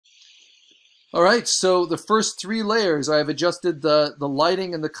All right, so the first 3 layers, I have adjusted the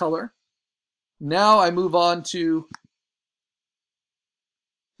lighting and the color. Now I move on to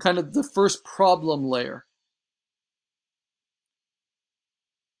kind of the first problem layer.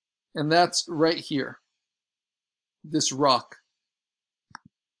 And that's right here, this rock.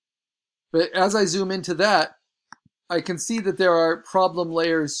 But as I zoom into that, I can see that there are problem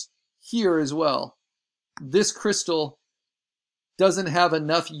layers here as well. This crystal doesn't have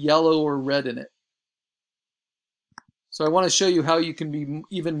enough yellow or red in it. So I want to show you how you can be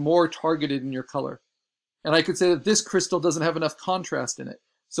even more targeted in your color. And I could say that this crystal doesn't have enough contrast in it.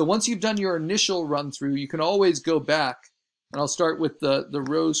 So once you've done your initial run through, you can always go back. And I'll start with the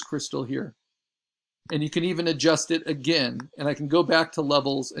rose crystal here. And you can even adjust it again. And I can go back to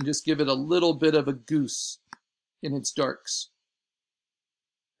levels and just give it a little bit of a goose in its darks.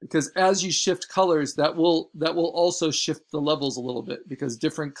 Because as you shift colors, that will also shift the levels a little bit, because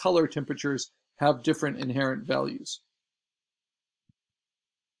different color temperatures have different inherent values.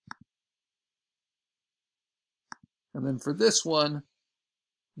 And then for this one,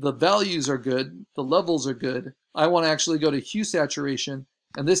 the values are good, the levels are good. I want to actually go to hue saturation,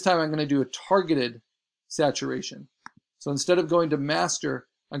 and this time I'm going to do a targeted saturation. So instead of going to master,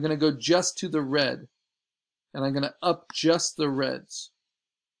 I'm going to go just to the red, and I'm going to up just the reds.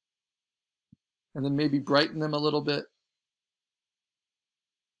 And then maybe brighten them a little bit.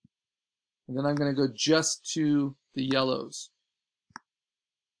 And then I'm going to go just to the yellows.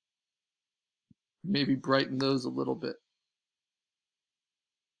 Maybe brighten those a little bit.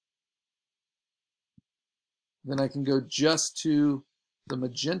 Then I can go just to the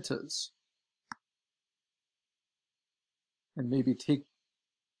magentas. And maybe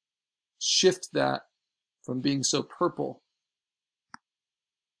shift that from being so purple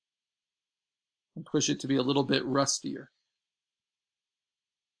and push it to be a little bit rustier.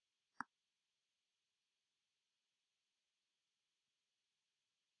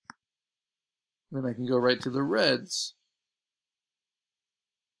 Then I can go right to the reds.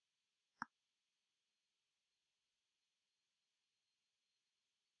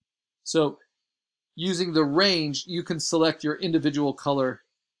 So using the range, you can select your individual color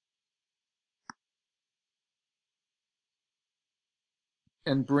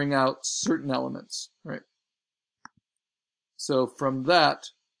and bring out certain elements, right? So from that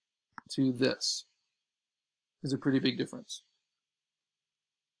to this is a pretty big difference.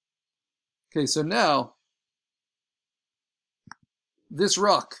 Okay, so now, this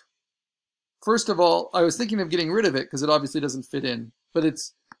rock. First of all, I was thinking of getting rid of it because it obviously doesn't fit in, but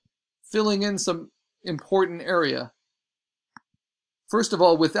it's filling in some important area. First of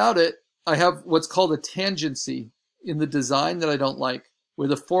all, without it, I have what's called a tangency in the design that I don't like, where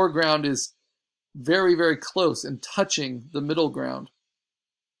the foreground is very, very close and touching the middle ground.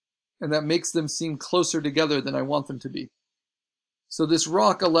 And that makes them seem closer together than I want them to be. So this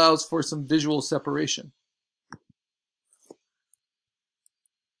rock allows for some visual separation.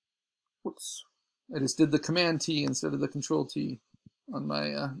 Whoops. I just did the Command T instead of the Control T on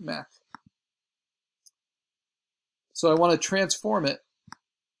my Mac. So I want to transform it.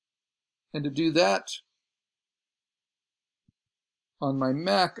 And to do that, on my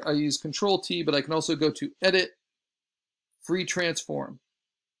Mac, I use Control T, but I can also go to Edit, Free Transform.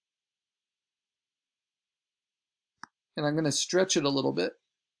 And I'm going to stretch it a little bit.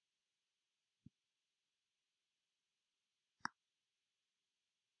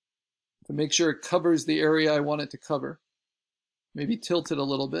 To make sure it covers the area I want it to cover. Maybe tilt it a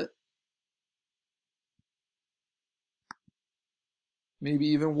little bit. Maybe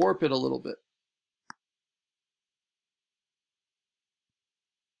even warp it a little bit.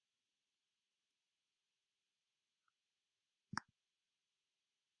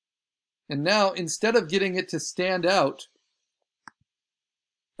 And now, instead of getting it to stand out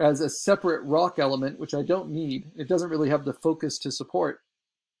as a separate rock element, which I don't need, it doesn't really have the focus to support,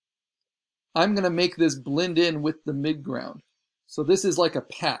 I'm going to make this blend in with the midground. So this is like a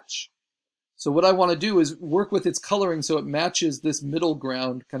patch. So what I want to do is work with its coloring so it matches this middle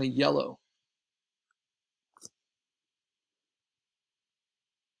ground kind of yellow.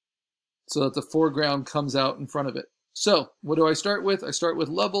 So that the foreground comes out in front of it. So what do I start with? I start with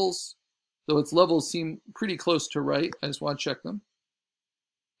levels. Though its levels seem pretty close to right, I just want to check them.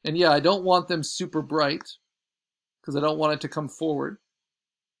 And yeah, I don't want them super bright because I don't want it to come forward.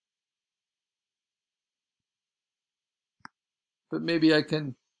 But maybe I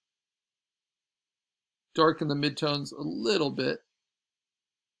can darken the midtones a little bit.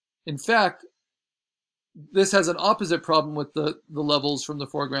 In fact, this has an opposite problem with the levels from the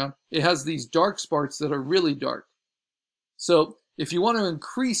foreground. It has these dark spots that are really dark. So If you want to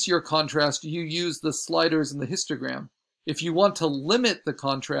increase your contrast, you use the sliders in the histogram. If you want to limit the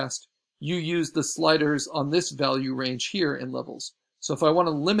contrast, you use the sliders on this value range here in levels. So if I want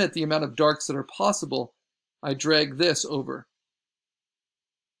to limit the amount of darks that are possible, I drag this over.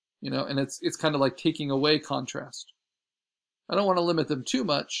 And it's kind of like taking away contrast. I don't want to limit them too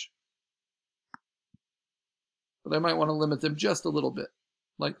much, but I might want to limit them just a little bit,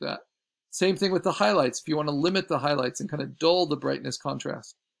 like that. Same thing with the highlights. If you want to limit the highlights and kind of dull the brightness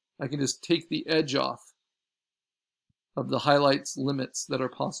contrast, I can just take the edge off of the highlights limits that are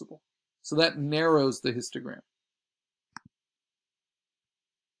possible. So that narrows the histogram.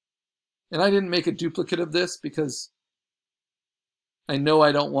 And I didn't make a duplicate of this because I know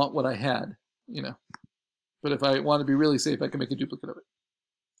I don't want what I had, But if I want to be really safe, I can make a duplicate of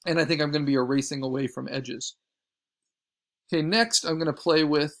it. And I think I'm going to be erasing away from edges. Okay, next I'm going to play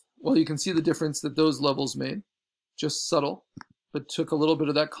with, well, you can see the difference that those levels made. Just subtle, but took a little bit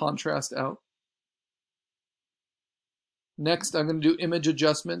of that contrast out. Next, I'm going to do image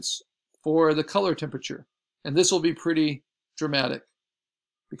adjustments for the color temperature. And this will be pretty dramatic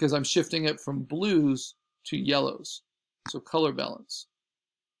because I'm shifting it from blues to yellows. So color balance.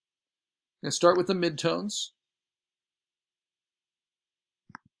 I'm going to start with the midtones.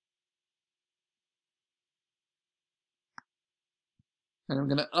 And I'm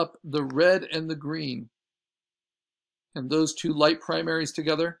going to up the red and the green. And those two light primaries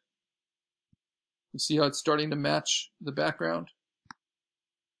together. You see how it's starting to match the background?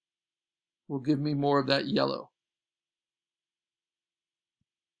 Will give me more of that yellow.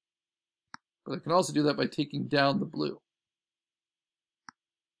 But I can also do that by taking down the blue.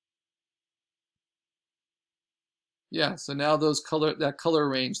 Yeah, so now that color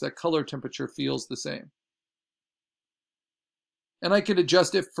range, that color temperature feels the same. And I could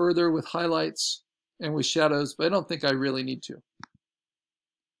adjust it further with highlights and with shadows, but I don't think I really need to.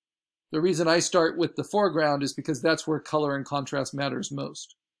 The reason I start with the foreground is because that's where color and contrast matters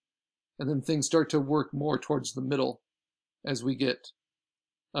most. And then things start to work more towards the middle as we get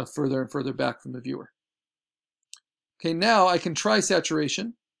further and further back from the viewer. Okay, now I can try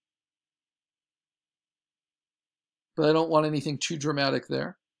saturation, but I don't want anything too dramatic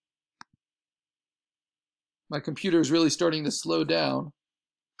there. My computer is really starting to slow down.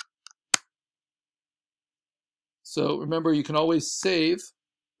 So remember, you can always save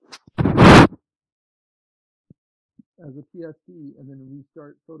as a PSD and then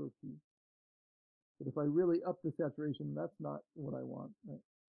restart photo key. But if I really up the saturation, that's not what I want. Right?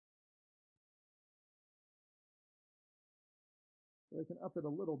 So I can up it a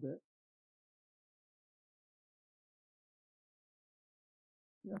little bit.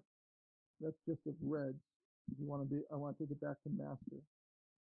 Yeah, that's just of red. If you want to be, I want to take it back to master.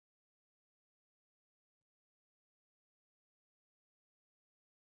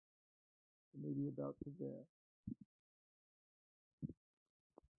 So maybe about to there.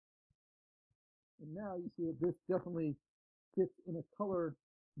 And now you see that this definitely fits in a color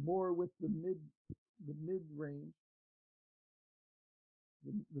more with the mid range,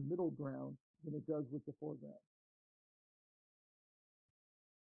 the middle ground, than it does with the foreground.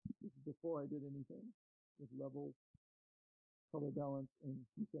 This is before I did anything with levels, color balance, and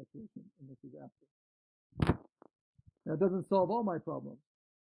saturation, and this is after. Now it doesn't solve all my problems.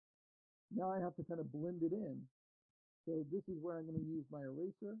 Now I have to kind of blend it in. So this is where I'm going to use my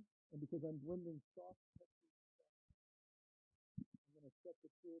eraser, and because I'm blending soft textures, I'm going to set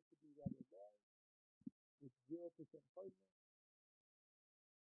the tool to be rather large with 0% hardness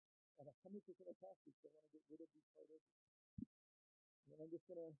and 100% opacity, so I want to get rid of these hard edges. And then I'm just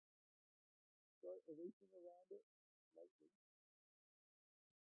going to start erasing around it lightly,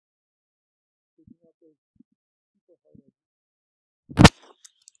 taking out those super hard edges.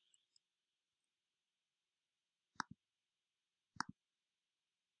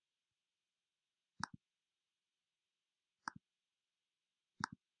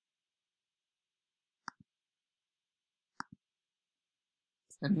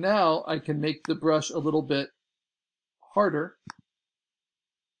 And now I can make the brush a little bit harder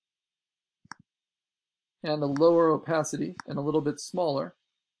and a lower opacity and a little bit smaller.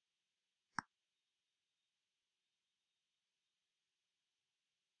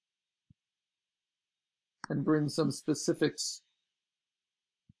 And bring some specifics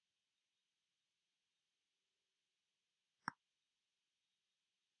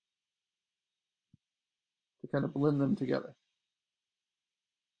to kind of blend them together.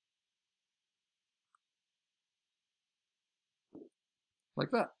 Like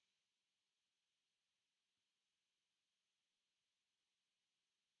that.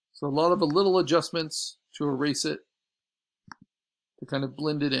 So a lot of little adjustments to erase it to kind of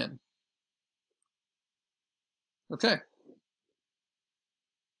blend it in. Okay.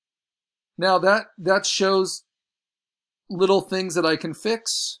 Now that shows little things that I can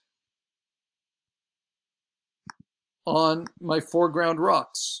fix on my foreground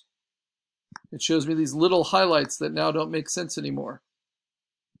rocks. It shows me these little highlights that now don't make sense anymore,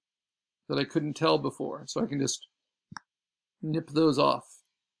 that I couldn't tell before. So I can just nip those off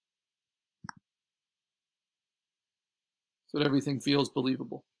so that everything feels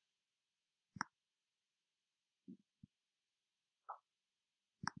believable.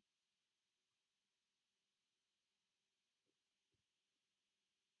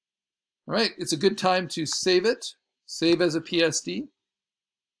 All right, it's a good time to save it. Save as a PSD.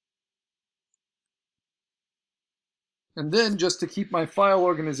 And then, just to keep my file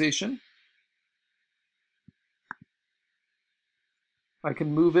organization, I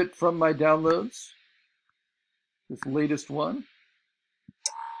can move it from my downloads, this latest one,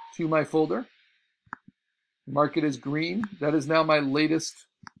 to my folder. Mark it as green. That is now my latest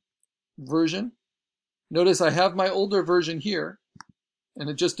version. Notice I have my older version here, and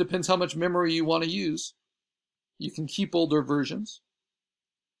it just depends how much memory you want to use. You can keep older versions.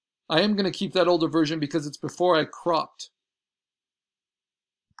 I am going to keep that older version because it's before I cropped.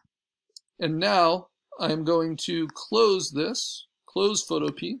 And now I'm going to close this, close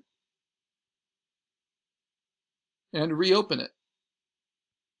Photopea, and reopen it.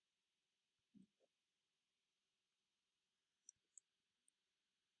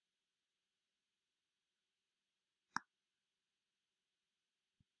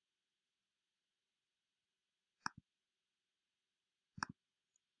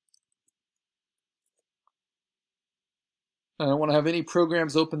 I don't want to have any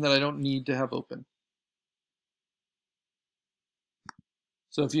programs open that I don't need to have open.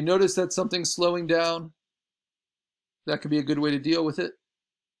 So if you notice that something's slowing down, that could be a good way to deal with it.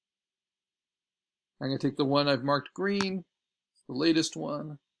 I'm going to take the one I've marked green, the latest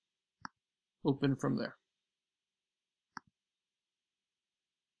one, open from there.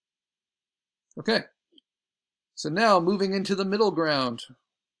 Okay, so now moving into the middle ground.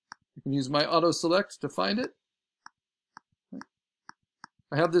 I can use my auto select to find it.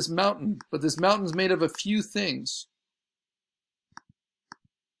 I have this mountain, but this mountain's made of a few things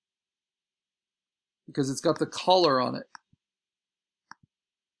because it's got the collar on it.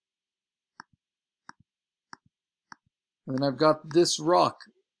 And then I've got this rock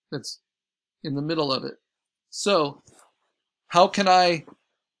that's in the middle of it. So how can I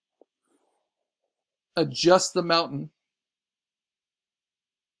adjust the mountain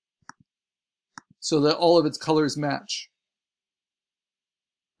so that all of its colors match?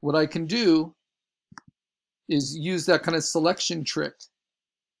 What I can do is use that kind of selection trick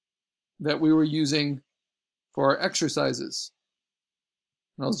that we were using for our exercises.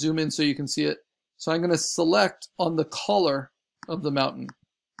 And I'll zoom in so you can see it. So I'm going to select on the color of the mountain.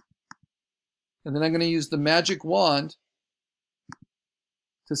 And then I'm going to use the magic wand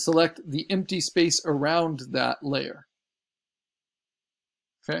to select the empty space around that layer.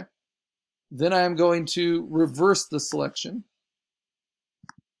 Okay? Then I am going to reverse the selection.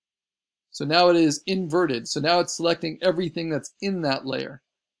 So now it is inverted. So now it's selecting everything that's in that layer.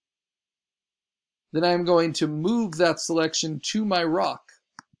 Then I'm going to move that selection to my rock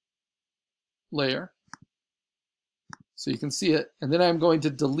layer so you can see it. And then I'm going to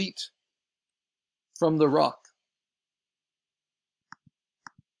delete from the rock.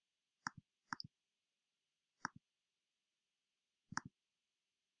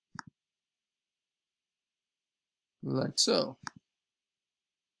 Like so.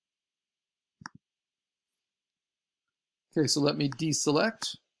 Okay, so let me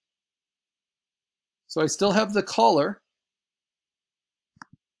deselect. So I still have the collar.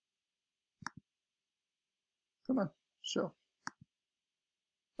 Come on, show.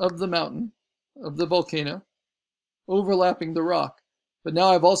 Of the mountain, of the volcano, overlapping the rock. But now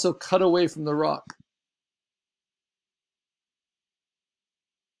I've also cut away from the rock.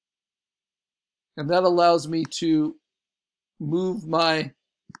 And that allows me to move my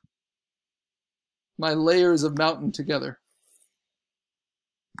layers of mountain together.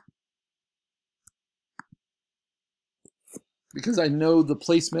 Because I know the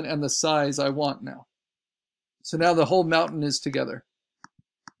placement and the size I want now. So now the whole mountain is together.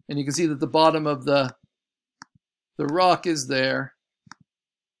 And you can see that the bottom of the rock is there.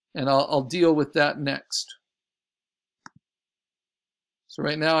 And I'll deal with that next. So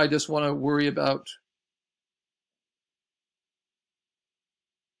right now I just want to worry about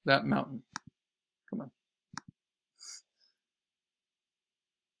that mountain. Come on.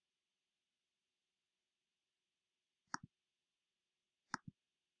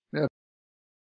 Yeah.